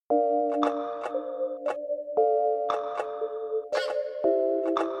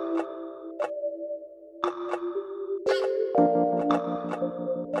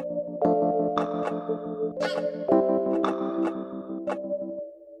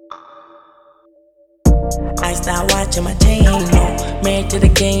I start watching my chain, no. Married to the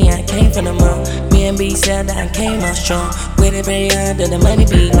game, I came from the mall. Me and B said that I came out strong. With it very hard, that the money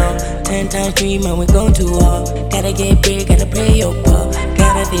be long. 10 times 3, man, we gon' too hard. Gotta get big, gotta pay your part.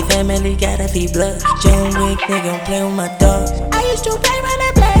 Gotta feed family, gotta feed blood. John Wick, nigga, don't play with my dog. I used to pay for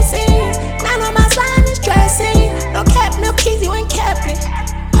the blessings. Now on my slime is dressing. No cap, no keys, you ain't capping.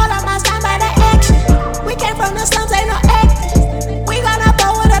 Hold up my slime by the action. We came from the slums, ain't no acting. We gonna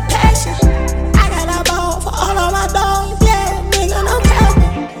ball with a passion. I got a ball for all of my dogs, yeah, nigga, no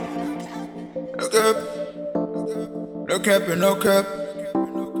capping. No cap, no capping, no cap,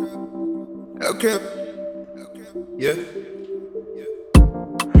 no cap, yeah.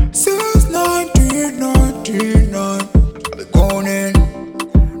 Since 1999, I've been going in,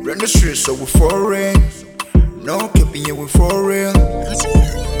 run the streets so we're foreign. No capping, yeah, we're for real.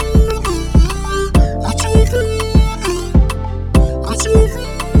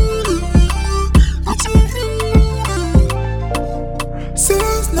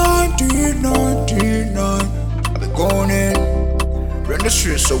 Since 1999, I've been going in, run the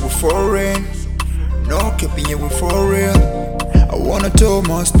streets so we're foreign. No capping, yeah, we're for real. I wanna tell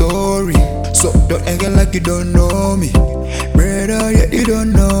my story, so don't act like you don't know me. Brother, yeah, you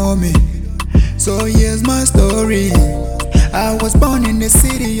don't know me. So here's my story. I was born in the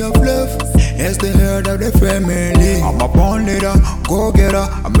city of love, as the head of the family. I'm a born leader, go-getter.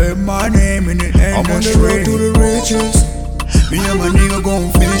 I made my name in the industry. I'm on the road to the riches. Me and my nigga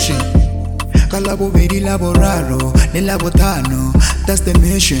gon' fishing. Kalabo vedi laboraro, ne labotano. That's the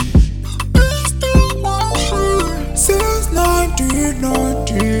mission. Since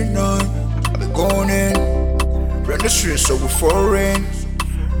 1999, I've been going in, run the streets so we're foreign.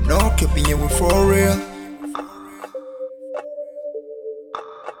 No capping, yeah, we're for real.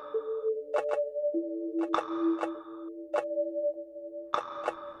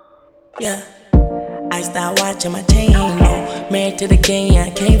 Yeah, I start watching my chain, no. Married to the game, I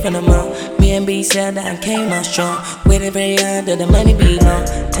came from the mall. Me and B said that I came out strong. With it very hard, that the money be long.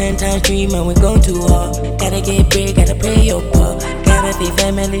 10 times 3, man, we gon' too hard. Gotta get big, gotta pay your part. Gotta feed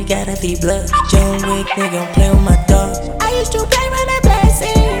family, gotta feed blood. John Wick, nigga, don't play with my dog. I used to pay for the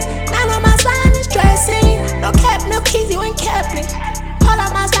blessings. Now on my slime is dressing. No cap, no keys, you ain't capping. Hold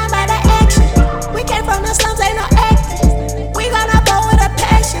up my slime by the action. We came from the slums, ain't no acting. We gonna ball with a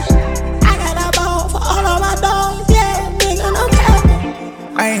passion.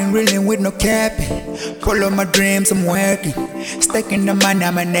 I ain't reeling with no capping. Follow my dreams, I'm working. Stacking the money,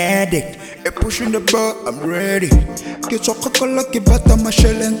 I'm an addict. And pushing the bar, I'm ready. Get your cocoa, get butter, my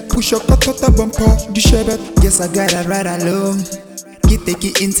shelling. Push your cocoa, bumper, the sherbet. Yes, I gotta ride along. Get the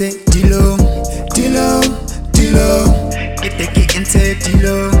key into Dilo, Dilo, Dilo. Get the key into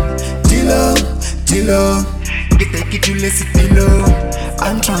Dilo, Dilo, Dilo. Get the key to listen Dilo.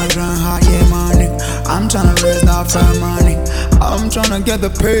 I'm tryna grind hard, yeah, money. I'm tryna raise now for money. I'm tryna get the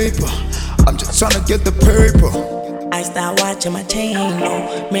paper. I'm just tryna get the paper. I start watching my chain,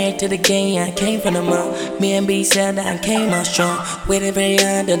 no. Married to the game, I came from the mall. Me and B said that I came out strong. With it very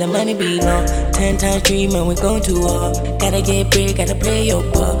hard, that the money be long. 10 times 3, man, we gon' too hard. Gotta get big, gotta pay your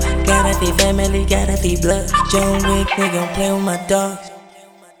part. Gotta feed family, gotta feed blood. John Wick, nigga, don't play with my dog.